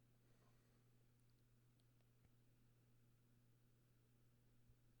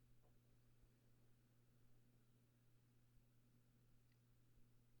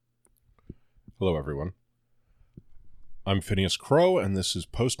Hello, everyone. I'm Phinneas Crow, and this is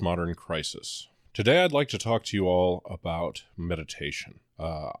Postmodern Crisis. Today, I'd like to talk to you all about meditation.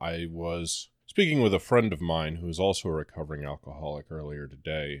 I was speaking with a friend of mine who is also a recovering alcoholic earlier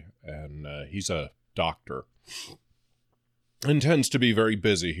today, and he's a doctor and tends to be very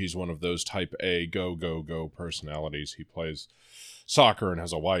busy. He's one of those type A go personalities. He plays soccer and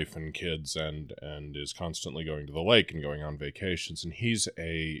has a wife and kids and is constantly going to the lake and going on vacations. And he's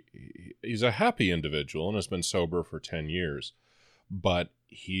a happy individual and has been sober for 10 years. But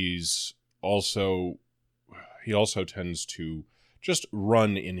he also tends to just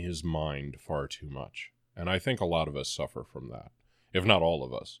run in his mind far too much. And I think a lot of us suffer from that, if not all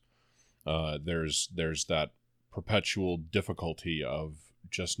of us. There's that perpetual difficulty of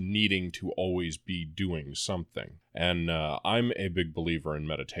just needing to always be doing something. And I'm a big believer in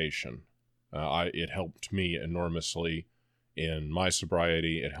meditation. It helped me enormously in my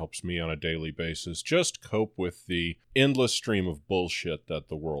sobriety. It helps me on a daily basis just cope with the endless stream of bullshit that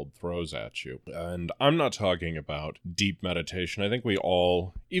the world throws at you. And I'm not talking about deep meditation. I think we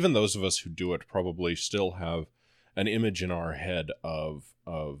all, even those of us who do it, probably still have an image in our head of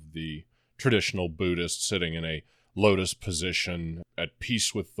the traditional Buddhist sitting in a lotus position at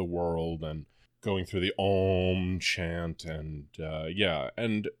peace with the world and going through the Om chant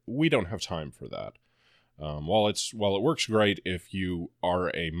and we don't have time for that. While it works great if you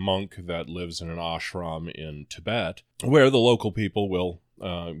are a monk that lives in an ashram in Tibet, where the local people will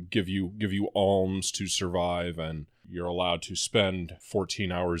give you alms to survive, and you're allowed to spend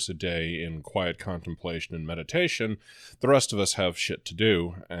 14 hours a day in quiet contemplation and meditation, the rest of us have shit to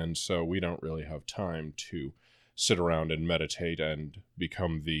do, and so we don't really have time to sit around and meditate and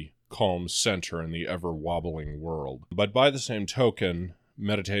become the calm center in the ever-wobbling world. But by the same token,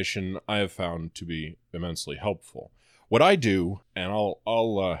 meditation I have found to be immensely helpful. What I do, and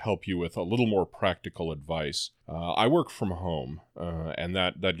I'll help you with a little more practical advice. I work from home, and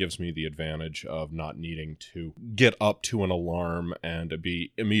that gives me the advantage of not needing to get up to an alarm and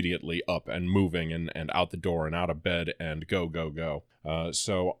be immediately up and moving and out the door and out of bed and go.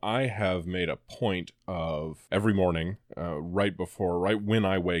 So I have made a point of every morning, right when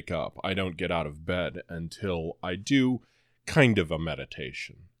I wake up, I don't get out of bed until I do kind of a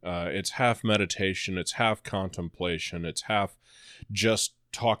meditation. It's half meditation, it's half contemplation, it's half just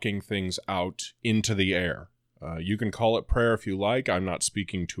talking things out into the air. You can call it prayer if you like. I'm not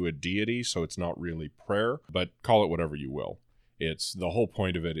speaking to a deity, so it's not really prayer, but call it whatever you will. The whole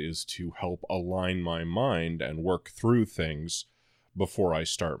point of it is to help align my mind and work through things before I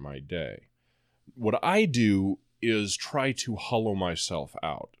start my day. What I do is try to hollow myself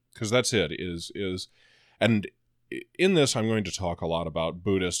out, because that's it, and in this, I'm going to talk a lot about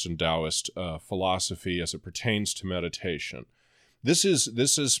Buddhist and Taoist philosophy as it pertains to meditation. This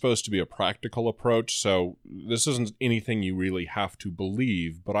is supposed to be a practical approach, so this isn't anything you really have to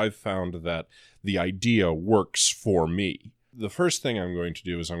believe, but I've found that the idea works for me. The first thing I'm going to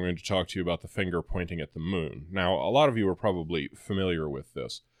do is I'm going to talk to you about the finger pointing at the moon. Now, a lot of you are probably familiar with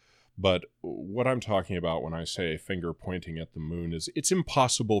this, but what I'm talking about when I say a finger pointing at the moon is it's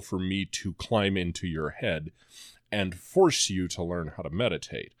impossible for me to climb into your head and force you to learn how to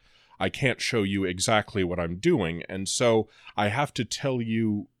meditate. I can't show you exactly what I'm doing, and so I have to tell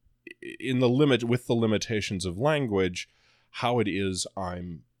you with the limitations of language how it is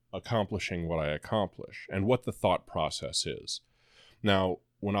I'm accomplishing what I accomplish and what the thought process is. Now,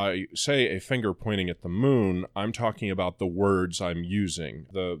 when I say a finger pointing at the moon, I'm talking about the words I'm using.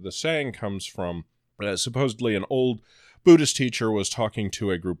 The saying comes from supposedly an old Buddhist teacher was talking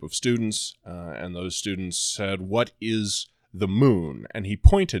to a group of students, and those students said, "What is the moon?" And he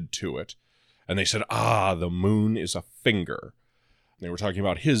pointed to it, and they said, the moon is a finger. They were talking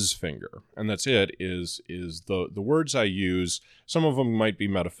about his finger, and that's it, is the words I use. Some of them might be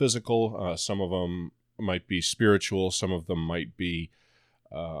metaphysical, some of them might be spiritual, some of them might be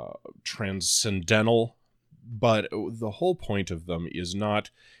transcendental, but the whole point of them is not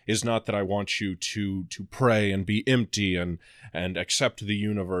that I want you to pray and be empty and accept the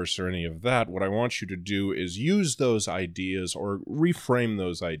universe or any of that. What I want you to do is use those ideas or reframe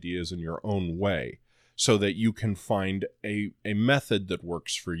those ideas in your own way so that you can find a method that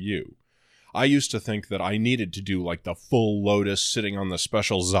works for you. I used to think that I needed to do like the full lotus, sitting on the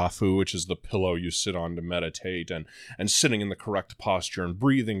special zafu, which is the pillow you sit on to meditate, and sitting in the correct posture and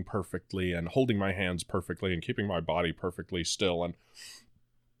breathing perfectly and holding my hands perfectly and keeping my body perfectly still. And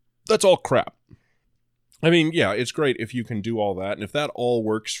that's all crap. I mean, yeah, it's great if you can do all that. And if that all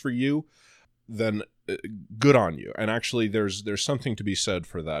works for you, then good on you. And actually, there's something to be said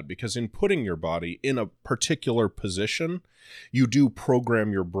for that, because in putting your body in a particular position, you do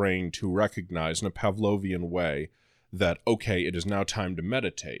program your brain to recognize in a Pavlovian way that, okay, it is now time to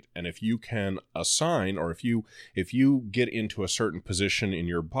meditate. And if you can assign, or if you get into a certain position in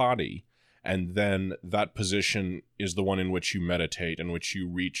your body, and then that position is the one in which you meditate, in which you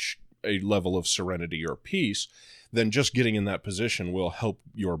reach a level of serenity or peace, then just getting in that position will help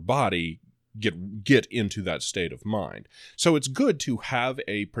your body get into that state of mind. So it's good to have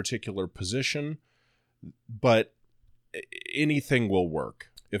a particular position, but anything will work.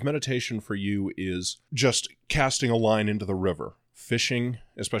 If meditation for you is just casting a line into the river, fishing,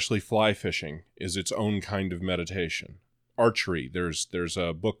 especially fly fishing, is its own kind of meditation. Archery, there's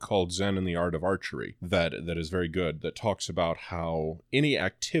a book called Zen and the Art of Archery that is very good, that talks about how any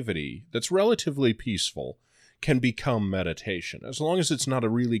activity that's relatively peaceful can become meditation, as long as it's not a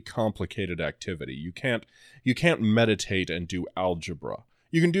really complicated activity. You can't meditate and do algebra.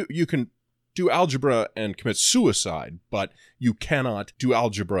 You can do algebra and commit suicide, but you cannot do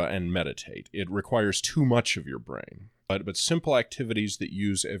algebra and meditate. It requires too much of your brain. But simple activities that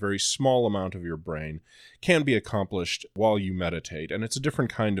use a very small amount of your brain can be accomplished while you meditate, and it's a different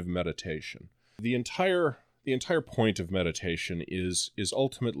kind of meditation. The entire point of meditation is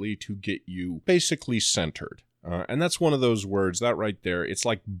ultimately to get you basically centered. And that's one of those words, that right there, it's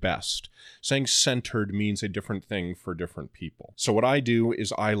like best. Saying centered means a different thing for different people. So what I do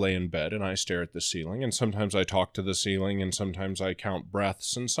is I lay in bed and I stare at the ceiling, and sometimes I talk to the ceiling, and sometimes I count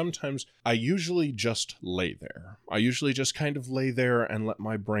breaths, and sometimes I usually just lay there. I usually just kind of lay there and let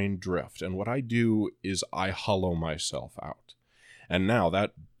my brain drift. And what I do is I hollow myself out. And now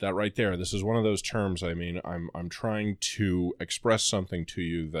that right there, this is one of those terms, I mean, I'm trying to express something to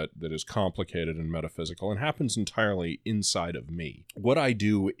you that is complicated and metaphysical and happens entirely inside of me. What I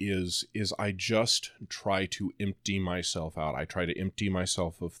do is I just try to empty myself out. I try to empty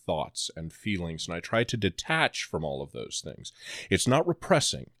myself of thoughts and feelings, and I try to detach from all of those things. It's not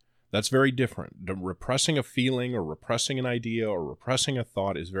repressing. That's very different. Repressing a feeling or repressing an idea or repressing a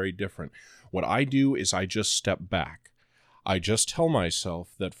thought is very different. What I do is I just step back. I just tell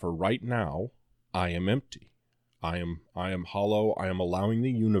myself that for right now, I am empty. I am hollow. I am allowing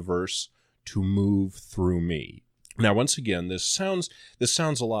the universe to move through me. Now, once again, this sounds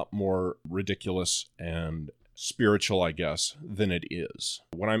a lot more ridiculous and spiritual, I guess, than it is.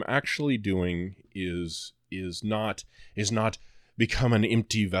 What I'm actually doing is not become an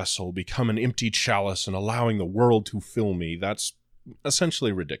empty vessel, become an empty chalice, and allowing the world to fill me. That's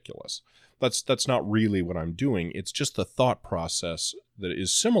essentially ridiculous. That's not really what I'm doing. It's just the thought process that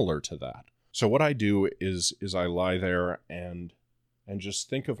is similar to that. So what I do is I lie there and just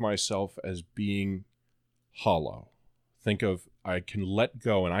think of myself as being hollow. Think of, I can let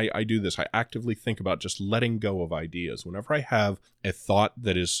go, and I do this. I actively think about just letting go of ideas. Whenever I have a thought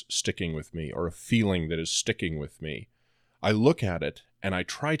that is sticking with me or a feeling that is sticking with me, I look at it and I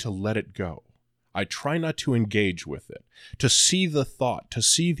try to let it go. I try not to engage with it, to see the thought, to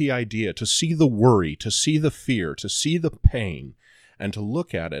see the idea, to see the worry, to see the fear, to see the pain, and to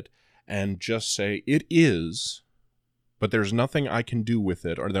look at it and just say, it is, but there's nothing I can do with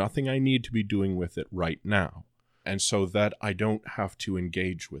it, or nothing I need to be doing with it right now. And so that I don't have to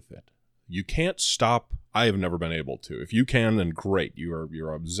engage with it. You can't stop. I have never been able to. If you can, then great.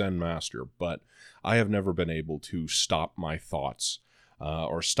 You're a Zen master, but I have never been able to stop my thoughts.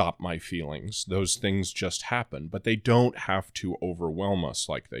 Or stop my feelings. Those things just happen, but they don't have to overwhelm us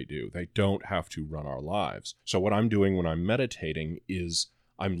like they do. They don't have to run our lives. So what I'm doing when I'm meditating is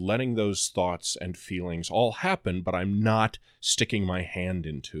I'm letting those thoughts and feelings all happen, but I'm not sticking my hand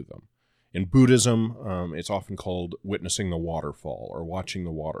into them. In Buddhism, it's often called witnessing the waterfall or watching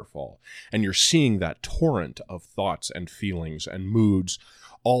the waterfall. And you're seeing that torrent of thoughts and feelings and moods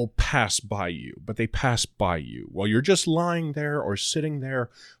all pass by you, but they pass by you while you're just lying there or sitting there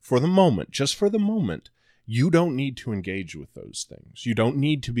for the moment. Just for the moment, you don't need to engage with those things. You don't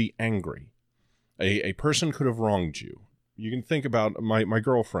need to be angry. A person could have wronged you. You can think about my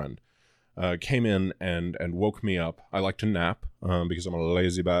girlfriend came in and woke me up. I like to nap because I'm a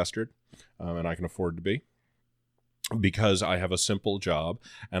lazy bastard, and I can afford to be, because I have a simple job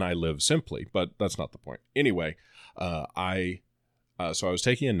and I live simply, but that's not the point. Anyway, so I was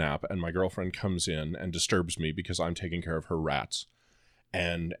taking a nap, and my girlfriend comes in and disturbs me because I'm taking care of her rats.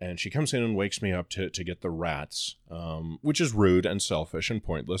 And she comes in and wakes me up to get the rats, which is rude and selfish and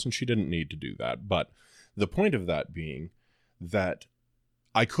pointless, and she didn't need to do that. But the point of that being that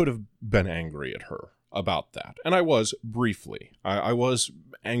I could have been angry at her. about that. And I was briefly. I was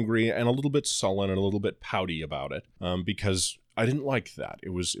angry and a little bit sullen and a little bit pouty about it because I didn't like that. It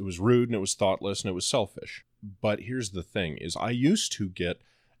was rude and it was thoughtless and it was selfish. But here's the thing, is I used to get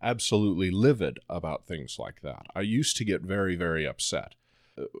absolutely livid about things like that. I used to get very, very upset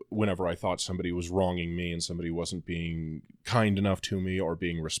whenever I thought somebody was wronging me and somebody wasn't being kind enough to me or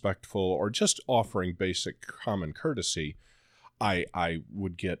being respectful or just offering basic common courtesy. I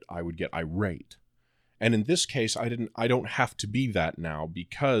would get irate. And in this case, I don't have to be that now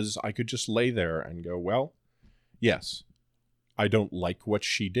because I could just lay there and go, well, yes, I don't like what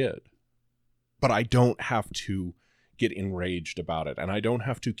she did, but I don't have to get enraged about it. And I don't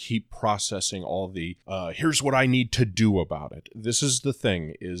have to keep processing all the, here's what I need to do about it. This is the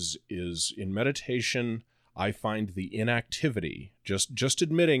thing is in meditation, I find the inactivity, just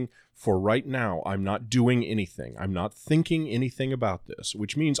admitting for right now, I'm not doing anything. I'm not thinking anything about this,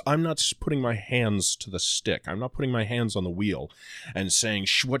 which means I'm not putting my hands to the stick. I'm not putting my hands on the wheel and saying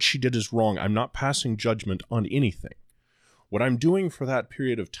what she did is wrong. I'm not passing judgment on anything. What I'm doing for that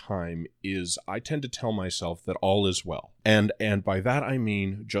period of time is I tend to tell myself that all is well. And by that I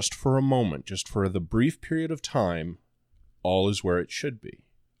mean just for a moment, just for the brief period of time, all is where it should be.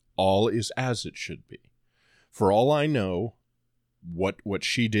 All is as it should be. For all I know, what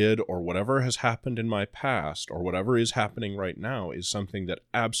she did or whatever has happened in my past or whatever is happening right now is something that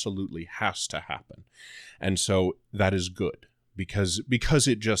absolutely has to happen. And so that is good because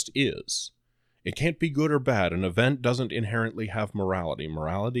it just is. It can't be good or bad. An event doesn't inherently have morality.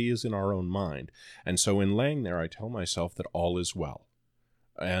 Morality is in our own mind. And so in laying there, I tell myself that all is well.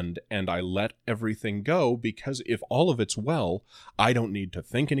 And I let everything go because if all of it's well, I don't need to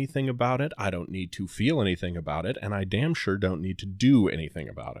think anything about it. I don't need to feel anything about it. And I damn sure don't need to do anything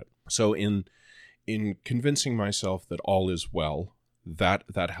about it. So in convincing myself that all is well,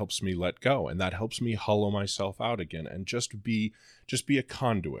 that helps me let go, and that helps me hollow myself out again and just be a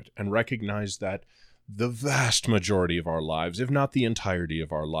conduit and recognize that the vast majority of our lives, if not the entirety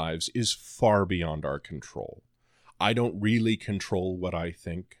of our lives, is far beyond our control. I don't really control what I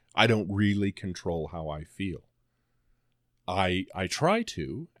think. I don't really control how I feel. I try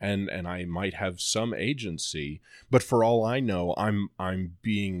to, and I might have some agency, but for all I know, I'm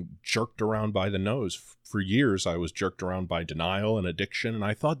being jerked around by the nose. For years, I was jerked around by denial and addiction, and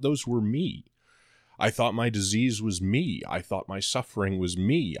I thought those were me. I thought my disease was me. I thought my suffering was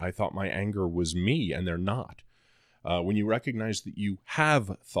me. I thought my anger was me, and they're not. When you recognize that you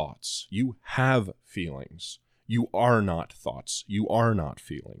have thoughts, you have feelings, you are not thoughts. You are not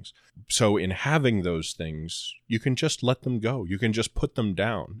feelings. So in having those things, you can just let them go. You can just put them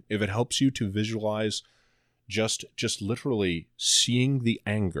down. If it helps you to visualize just literally seeing the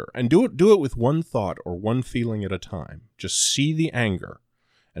anger, and do it with one thought or one feeling at a time. Just see the anger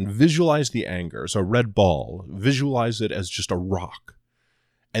and visualize the anger as a red ball. Visualize it as just a rock.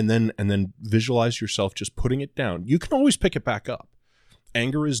 And then visualize yourself just putting it down. You can always pick it back up.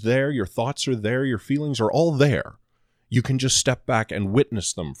 Anger is there, your thoughts are there, your feelings are all there. You can just step back and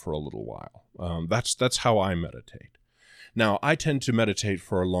witness them for a little while. That's how I meditate. Now, I tend to meditate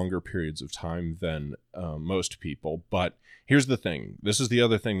for longer periods of time than most people, but here's the thing. This is the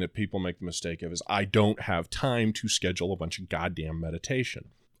other thing that people make the mistake of, is I don't have time to schedule a bunch of goddamn meditation.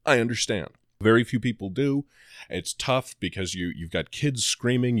 I understand. Very few people do. It's tough because you've got kids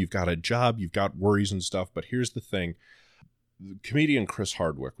screaming, you've got a job, you've got worries and stuff, but here's the thing. The comedian Chris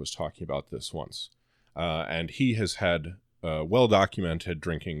Hardwick was talking about this once, and he has had well-documented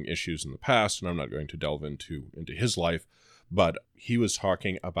drinking issues in the past, and I'm not going to delve into his life, but he was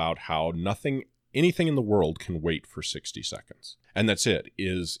talking about how anything in the world can wait for 60 seconds. And that's it,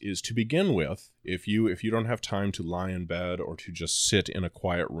 is to begin with, if you don't have time to lie in bed or to just sit in a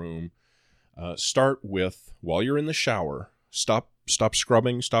quiet room, start with, while you're in the shower, stop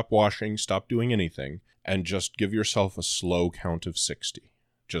scrubbing, stop washing, stop doing anything, and just give yourself a slow count of 60.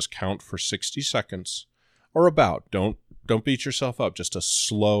 Just count for 60 seconds, or about. Don't beat yourself up. Just a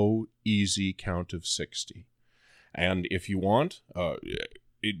slow, easy count of 60. And if you want,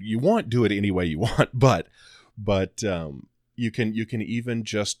 do it any way you want, but you can even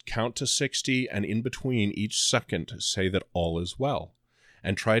just count to 60, and in between each second say that all is well,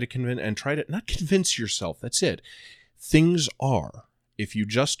 and try to not convince yourself. That's it. Things are. If you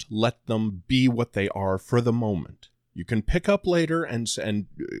just let them be what they are for the moment, you can pick up later and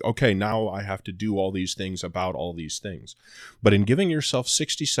okay, now I have to do all these things about all these things. But in giving yourself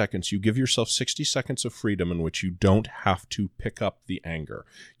 60 seconds, you give yourself 60 seconds of freedom in which you don't have to pick up the anger.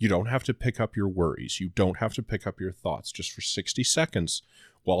 You don't have to pick up your worries. You don't have to pick up your thoughts. Just for 60 seconds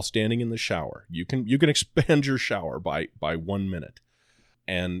while standing in the shower. You can expand your shower by 1 minute.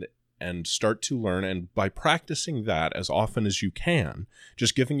 And and start to learn. And by practicing that as often as you can,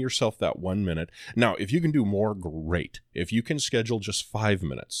 just giving yourself that 1 minute. Now, if you can do more, great. If you can schedule just 5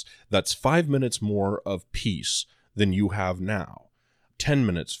 minutes, that's 5 minutes more of peace than you have now. 10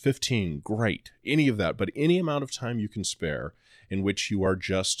 minutes, 15, great. Any of that, but any amount of time you can spare in which you are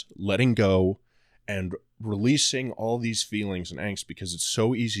just letting go and releasing all these feelings and angst, because it's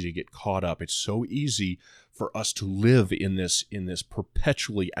so easy to get caught up. It's so easy for us to live in this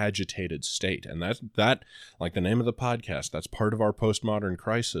perpetually agitated state. And that, like the name of the podcast, that's part of our postmodern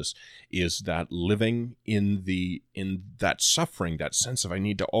crisis, is that living in that suffering, that sense of I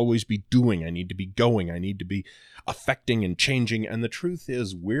need to always be doing, I need to be going, I need to be affecting and changing. And the truth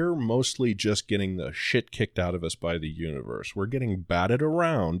is, we're mostly just getting the shit kicked out of us by the universe. We're getting batted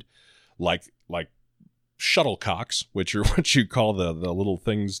around like shuttlecocks, which are what you call the little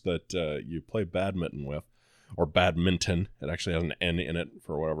things that you play badminton with, or badminton. It actually has an N in it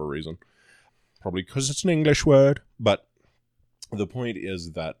for whatever reason. Probably because it's an English word. But the point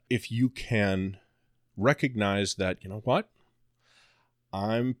is that if you can recognize that, you know what?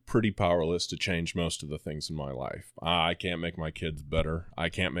 I'm pretty powerless to change most of the things in my life. I can't make my kids better. I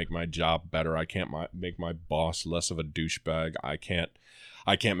can't make my job better. I can't make my boss less of a douchebag. I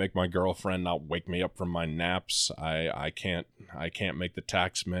can't make my girlfriend not wake me up from my naps. I can't make the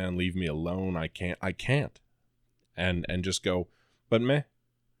tax man leave me alone. I can't. And just go, but meh.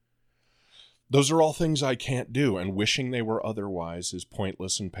 Those are all things I can't do, and wishing they were otherwise is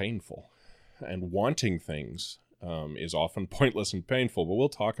pointless and painful. And wanting things is often pointless and painful, but we'll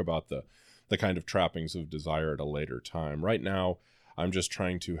talk about the kind of trappings of desire at a later time. Right now, I'm just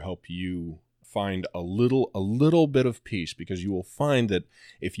trying to help you find a little bit of peace, because you will find that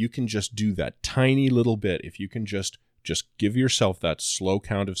if you can just do that tiny little bit, if you can just give yourself that slow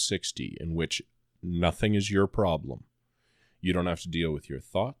count of 60 in which nothing is your problem. You don't have to deal with your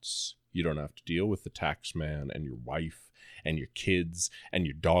thoughts. You don't have to deal with the tax man and your wife and your kids and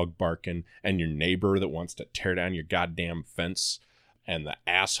your dog barking and your neighbor that wants to tear down your goddamn fence and the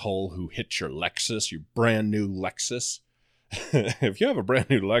asshole who hit your Lexus, your brand new Lexus. If you have a brand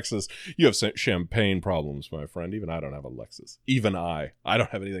new Lexus, you have champagne problems, my friend. Even I don't have a Lexus. Even I don't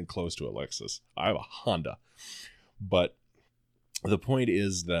have anything close to a Lexus. I have a Honda. But the point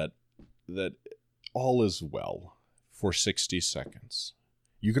is that all is well for 60 seconds.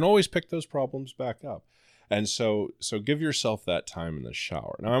 You can always pick those problems back up. And so give yourself that time in the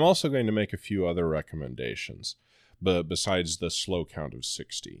shower. Now, I'm also going to make a few other recommendations, but besides the slow count of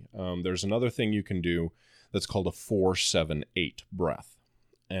 60. There's another thing you can do that's called a 4-7-8 breath.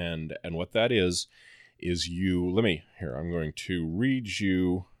 And what that is I'm going to read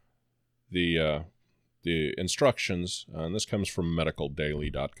you the instructions, and this comes from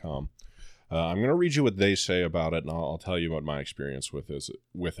medicaldaily.com. I'm going to read you what they say about it, and I'll tell you what my experience with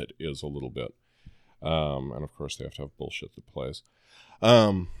it is a little bit. And of course, they have to have bullshit that plays.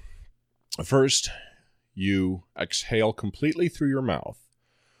 First, you exhale completely through your mouth.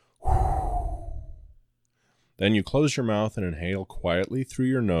 Then you close your mouth and inhale quietly through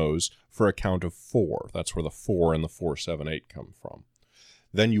your nose for a count of 4. That's where the 4 and the 4-7-8 come from.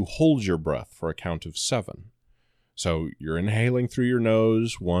 Then you hold your breath for a count of 7. So you're inhaling through your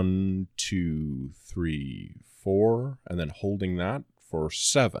nose, 1, 2, 3, 4, and then holding that for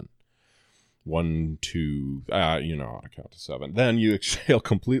 7. 1, 2, you know how to count to 7. Then you exhale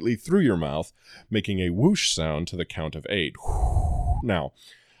completely through your mouth, making a whoosh sound to the count of 8. Now,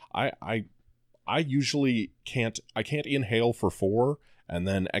 I usually can't inhale for 4 and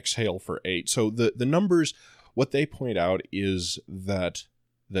then exhale for 8. So the numbers, what they point out is that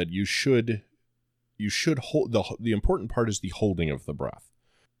you should hold the important part is the holding of the breath.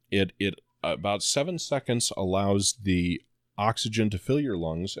 It about 7 seconds allows the oxygen to fill your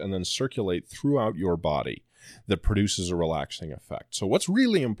lungs and then circulate throughout your body. That produces a relaxing effect. So what's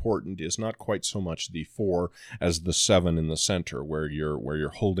really important is not quite so much the 4 as the 7 in the center, where you're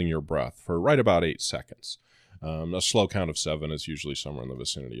holding your breath for right about 8 seconds. A slow count of 7 is usually somewhere in the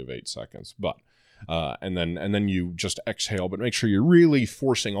vicinity of 8 seconds. But and then you just exhale, but make sure you're really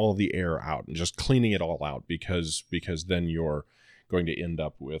forcing all the air out and just cleaning it all out, because then you're going to end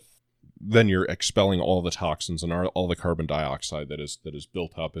up with. Then you're expelling all the toxins and all the carbon dioxide that is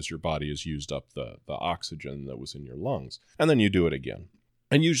built up as your body has used up the oxygen that was in your lungs. And then you do it again.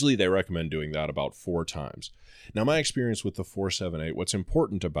 And usually they recommend doing that about 4 times. Now, my experience with the 4-7-8, what's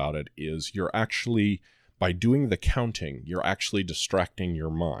important about it is you're actually, by doing the counting, you're actually distracting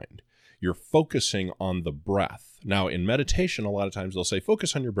your mind. You're focusing on the breath. Now, in meditation, a lot of times they'll say,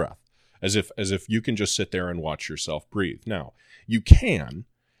 focus on your breath, as if you can just sit there and watch yourself breathe. Now, you can.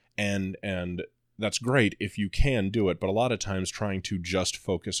 And that's great if you can do it, but a lot of times trying to just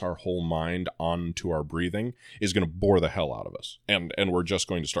focus our whole mind onto our breathing is going to bore the hell out of us, and we're just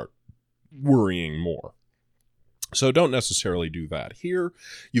going to start worrying more. So don't necessarily do that. Here,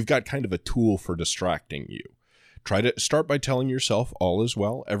 you've got kind of a tool for distracting you. Try to start by telling yourself all is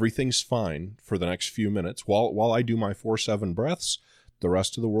well, everything's fine for the next few minutes. While I do my 4-7 breaths, the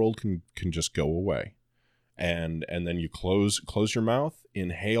rest of the world can just go away. And then you close your mouth,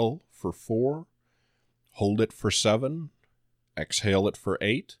 inhale for 4, hold it for 7, exhale it for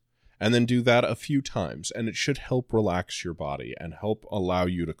 8, and then do that a few times. And it should help relax your body and help allow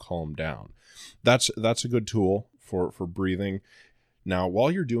you to calm down. That's a good tool for breathing. Now,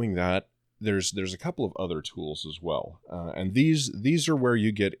 while you're doing that, there's a couple of other tools as well. And these are where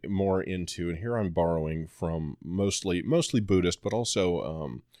you get more into, and here I'm borrowing from mostly Buddhist, but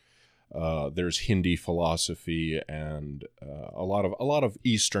also there's Hindi philosophy and a lot of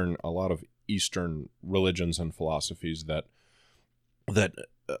Eastern religions and philosophies that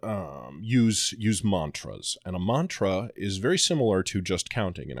use mantras. And a mantra is very similar to just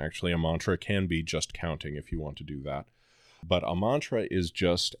counting, and actually a mantra can be just counting if you want to do that. But a mantra is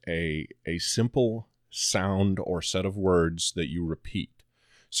just a simple sound or set of words that you repeat.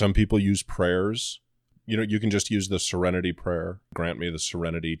 Some people use prayers. You can just use the serenity prayer. Grant me the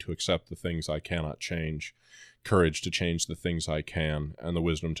serenity to accept the things I cannot change, courage to change the things I can, and the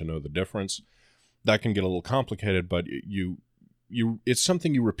wisdom to know the difference. That can get a little complicated, but it's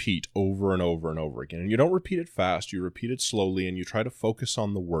something you repeat over and over and over again. And you don't repeat it fast, you repeat it slowly, and you try to focus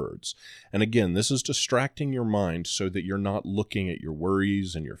on the words. And again, this is distracting your mind so that you're not looking at your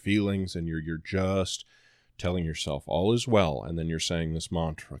worries and your feelings, and you're just telling yourself all is well, and then you're saying this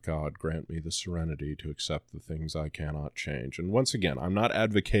mantra, God, grant me the serenity to accept the things I cannot change. And once again, I'm not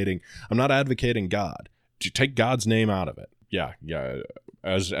advocating God. To take God's name out of it. Yeah.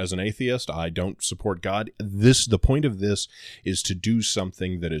 As an atheist, I don't support God. The point of this is to do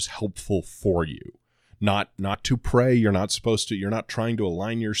something that is helpful for you. Not to pray. You're not trying to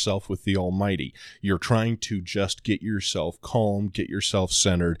align yourself with the Almighty. You're trying to just get yourself calm, get yourself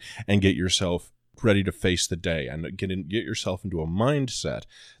centered, and get yourself ready to face the day, and get yourself into a mindset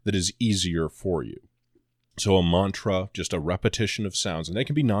that is easier for you. So a mantra, just a repetition of sounds, and they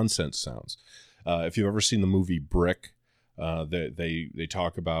can be nonsense sounds. If you've ever seen the movie Brick, they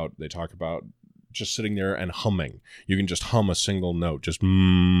talk about just sitting there and humming. You can just hum a single note, just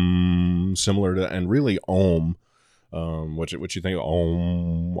similar to, and really Om. What you think of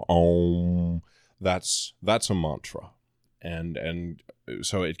Om? That's a mantra, and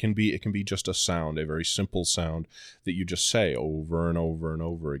so it can be just a sound, a very simple sound that you just say over and over and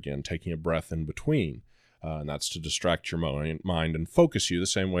over again, taking a breath in between. And that's to distract your mind and focus you the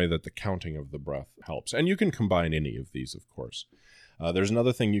same way that the counting of the breath helps. And you can combine any of these, of course. There's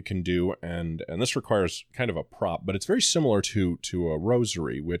another thing you can do, and this requires kind of a prop, but it's very similar to a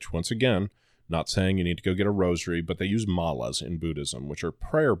rosary, which, once again, not saying you need to go get a rosary, but they use malas in Buddhism, which are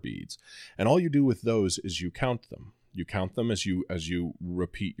prayer beads. And all you do with those is you count them. You count them as you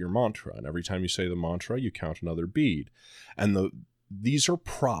repeat your mantra. And every time you say the mantra, you count another bead. And these are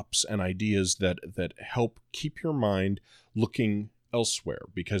props and ideas that help keep your mind looking elsewhere.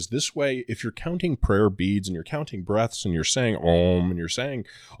 Because this way, if you're counting prayer beads and you're counting breaths and you're saying Om and you're saying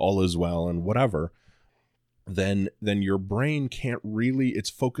all is well and whatever, then your brain can't really, it's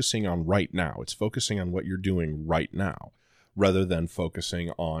focusing on right now. It's focusing on what you're doing right now, rather than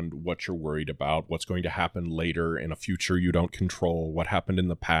focusing on what you're worried about, what's going to happen later in a future you don't control, what happened in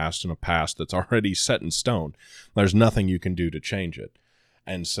a past that's already set in stone. There's nothing you can do to change it.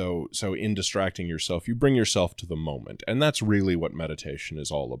 And so in distracting yourself, you bring yourself to the moment. And that's really what meditation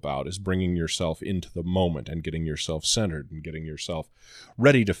is all about, is bringing yourself into the moment and getting yourself centered and getting yourself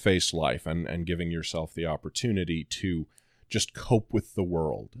ready to face life, and giving yourself the opportunity to just cope with the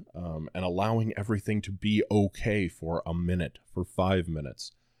world, and allowing everything to be okay for a minute, for 5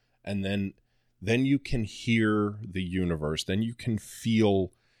 minutes. And then you can hear the universe. Then you can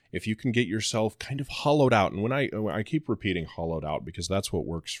feel, if you can get yourself kind of hollowed out. And when I keep repeating hollowed out, because that's what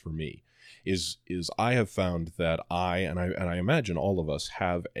works for me, is I have found that I imagine all of us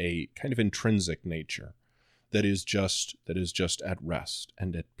have a kind of intrinsic nature that is just at rest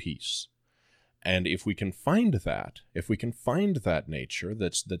and at peace. And if we can find that nature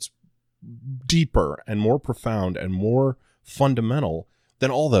that's deeper and more profound and more fundamental than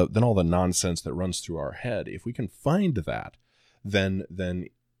all the nonsense that runs through our head, if we can find that, then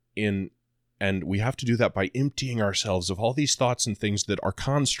we have to do that by emptying ourselves of all these thoughts and things that are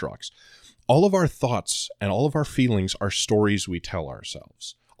constructs. All of our thoughts and all of our feelings are stories we tell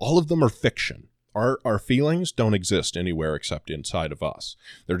ourselves. All of them are fiction. Our feelings don't exist anywhere except inside of us.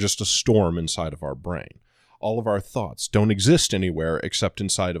 They're just a storm inside of our brain. All of our thoughts don't exist anywhere except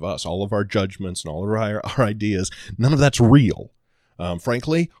inside of us. All of our judgments and all of our ideas, none of that's real.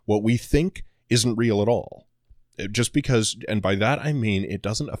 Frankly, what we think isn't real at all. Just because, and by that I mean it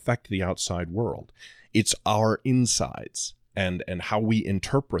doesn't affect the outside world. It's our insides and how we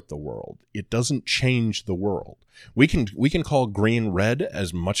interpret the world. It doesn't change the world. We can call green red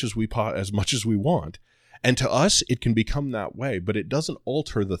as much as we want, and to us it can become that way, but it doesn't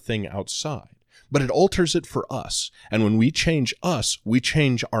alter the thing outside. But it alters it for us. And when we change us, we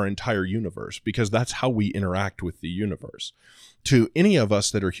change our entire universe, because that's how we interact with the universe. To any of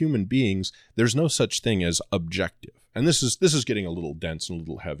us that are human beings, there's no such thing as objective. And this is getting a little dense and a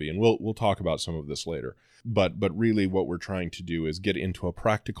little heavy, and we'll talk about some of this later. But really what we're trying to do is get into a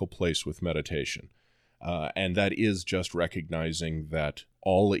practical place with meditation. And that is just recognizing that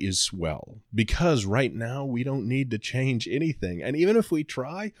all is well. Because right now we don't need to change anything. And even if we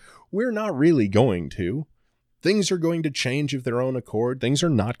try, we're not really going to. Things are going to change of their own accord. Things are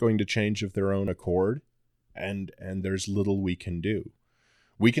not going to change of their own accord. And there's little we can do.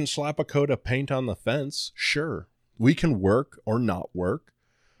 We can slap a coat of paint on the fence, sure. We can work or not work.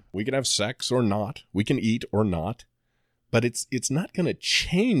 We can have sex or not. We can eat or not. But it's not going to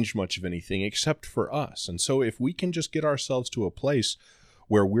change much of anything except for us. And so if we can just get ourselves to a place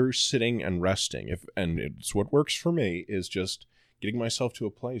where we're sitting and resting, and it's what works for me, is just getting myself to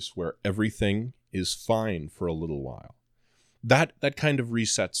a place where everything is fine for a little while. That kind of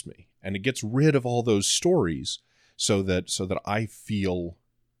resets me, and it gets rid of all those stories so that I feel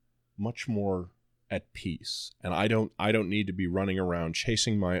much more at peace. And I don't need to be running around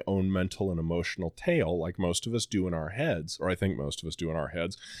chasing my own mental and emotional tail like most of us do in our heads, or I think most of us do in our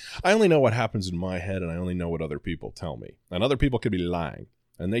heads. I only know what happens in my head, and I only know what other people tell me. And other people could be lying,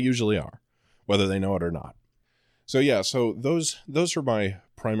 and they usually are, whether they know it or not. So yeah, so those are my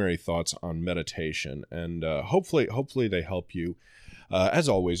primary thoughts on meditation, and hopefully they help you. As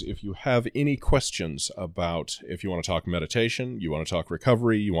always, if you have any questions about, if you want to talk meditation, you want to talk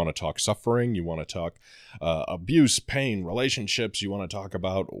recovery, you want to talk suffering, you want to talk abuse, pain, relationships, you want to talk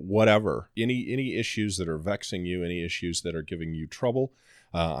about whatever, any issues that are vexing you, any issues that are giving you trouble,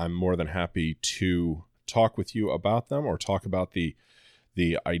 I'm more than happy to talk with you about them, or talk about the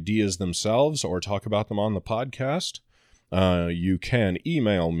ideas themselves, or talk about them on the podcast. You can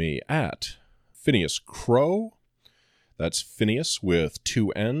email me at Phinneas Crow. That's Phinneas with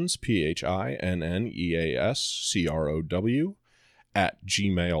 2 N's, PHINNEASCROW, at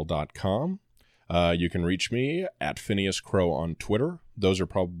gmail.com. You can reach me at Phinneas Crow on Twitter. Those are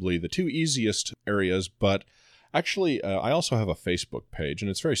probably the two easiest areas, but actually, I also have a Facebook page, and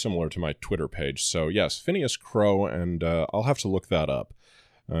it's very similar to my Twitter page. So yes, Phinneas Crow, and I'll have to look that up.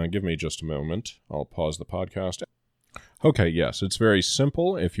 Give me just a moment. I'll pause the podcast. Okay, yes, it's very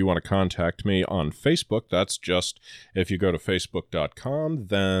simple. If you want to contact me on Facebook, that's just, if you go to facebook.com,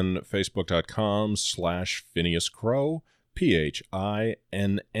 then facebook.com/Phinneas Crow,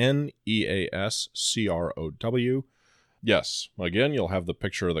 PHINNEASCROW. Yes, again, you'll have the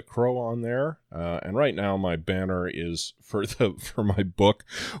picture of the crow on there, and right now my banner is for my book,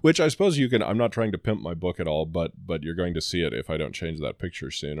 which I suppose you can. I'm not trying to pimp my book at all, but you're going to see it if I don't change that picture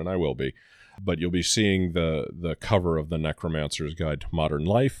soon, and I will be. But you'll be seeing the cover of the Necromancer's Guide to Modern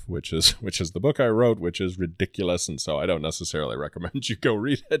Life, which is the book I wrote, which is ridiculous, and so I don't necessarily recommend you go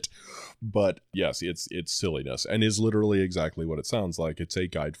read it. But yes, it's silliness, and is literally exactly what it sounds like. It's a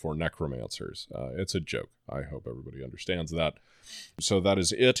guide for necromancers. It's a joke. I hope everybody understands that. So that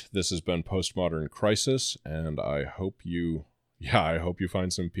is it. This has been Postmodern Crisis, and I hope you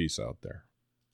find some peace out there.